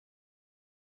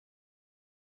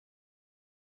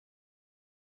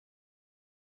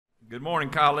Good morning,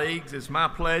 colleagues. It's my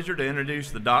pleasure to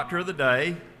introduce the doctor of the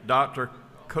day, Dr.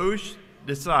 Koosh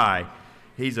Desai.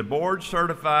 He's a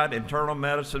board-certified internal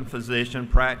medicine physician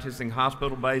practicing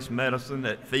hospital-based medicine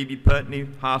at Phoebe Putney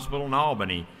Hospital in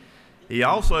Albany. He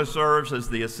also serves as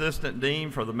the assistant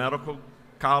dean for the Medical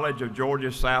College of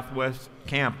Georgia Southwest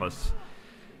campus.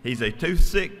 He's a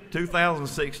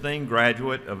 2016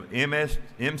 graduate of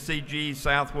MCG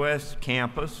Southwest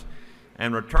campus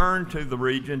and returned to the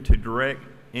region to direct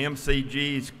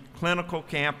MCG's clinical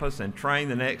campus and train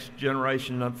the next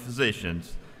generation of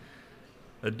physicians.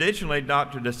 Additionally,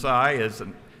 Dr. Desai has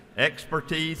an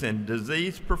expertise in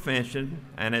disease prevention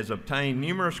and has obtained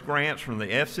numerous grants from the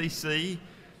FCC,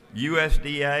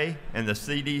 USDA, and the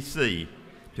CDC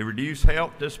to reduce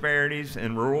health disparities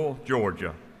in rural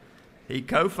Georgia. He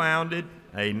co-founded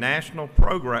a national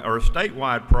program or a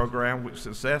statewide program which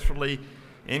successfully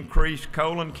increased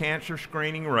colon cancer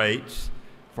screening rates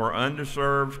for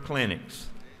underserved clinics.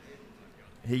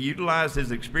 He utilized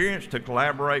his experience to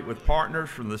collaborate with partners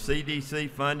from the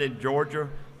CDC-funded Georgia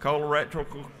Colorectal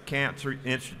Cancer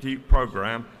Institute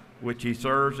program, which he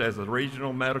serves as the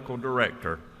regional medical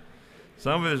director.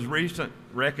 Some of his recent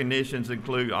recognitions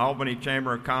include Albany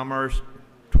Chamber of Commerce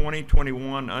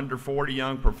 2021 Under 40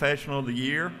 Young Professional of the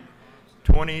Year,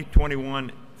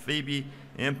 2021 Phoebe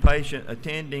Inpatient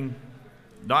Attending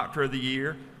Doctor of the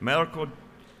Year, Medical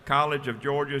College of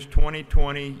Georgia's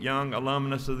 2020 Young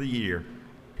Alumnus of the Year.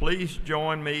 Please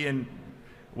join me in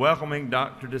welcoming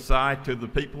Dr. Desai to the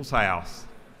People's House.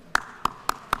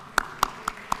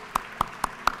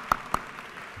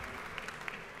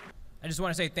 I just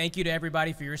want to say thank you to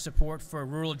everybody for your support for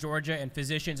rural Georgia and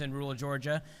physicians in rural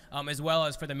Georgia, as well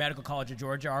as for the Medical College of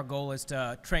Georgia. Our goal is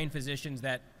to train physicians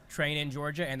that train in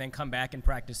Georgia and then come back and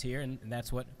practice here, and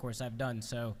that's what, of course, I've done.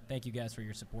 So thank you guys for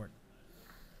your support.